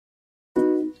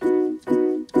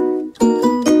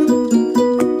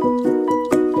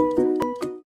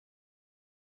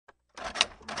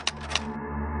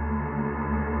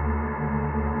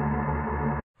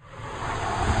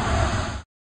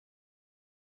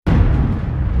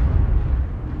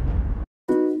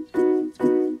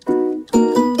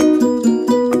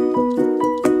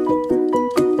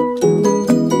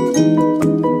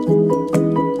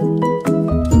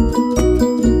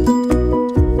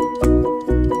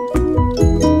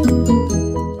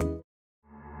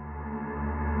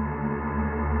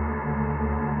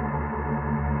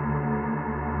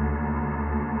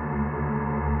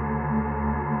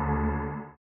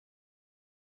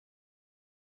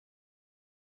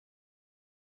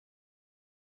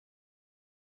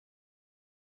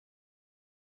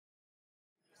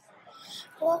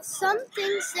Well, some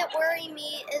things that worry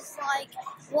me is like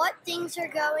what things are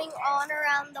going on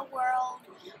around the world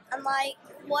and like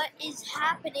what is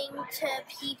happening to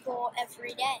people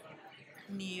every day.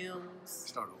 News.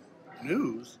 Start over.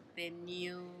 News. The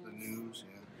news. The news.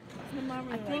 Yeah.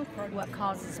 I think what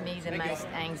causes me the most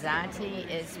anxiety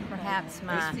is perhaps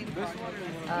my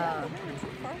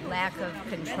lack of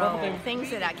control.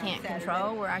 Things that I can't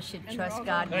control, where I should trust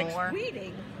God more.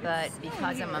 But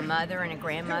because I'm a mother and a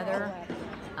grandmother,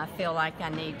 I feel like I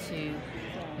need to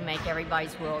make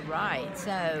everybody's world right.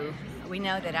 So we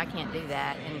know that I can't do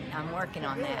that, and I'm working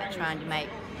on that, trying to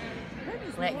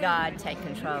let God take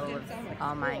control of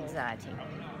all my anxiety.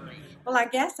 Well, I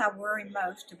guess I worry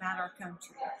most about our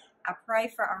country. I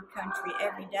pray for our country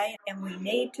every day, and we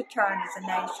need to turn as a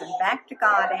nation back to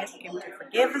God, ask Him to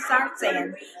forgive us our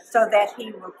sins so that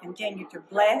He will continue to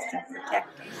bless and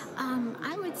protect us.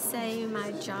 I would say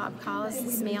my job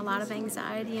causes me a lot of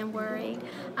anxiety and worry.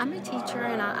 I'm a teacher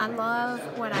and I love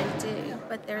what I do,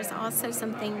 but there's also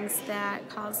some things that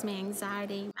cause me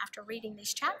anxiety. After reading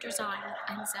these chapters on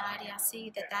anxiety, I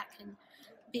see that can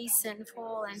be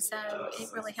sinful, and so it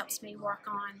really helps me work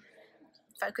on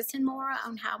focusing more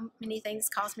on how many things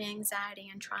cause me anxiety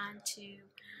and trying to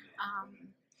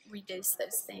reduce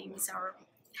those things or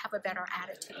have a better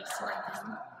attitude toward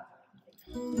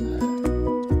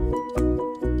them.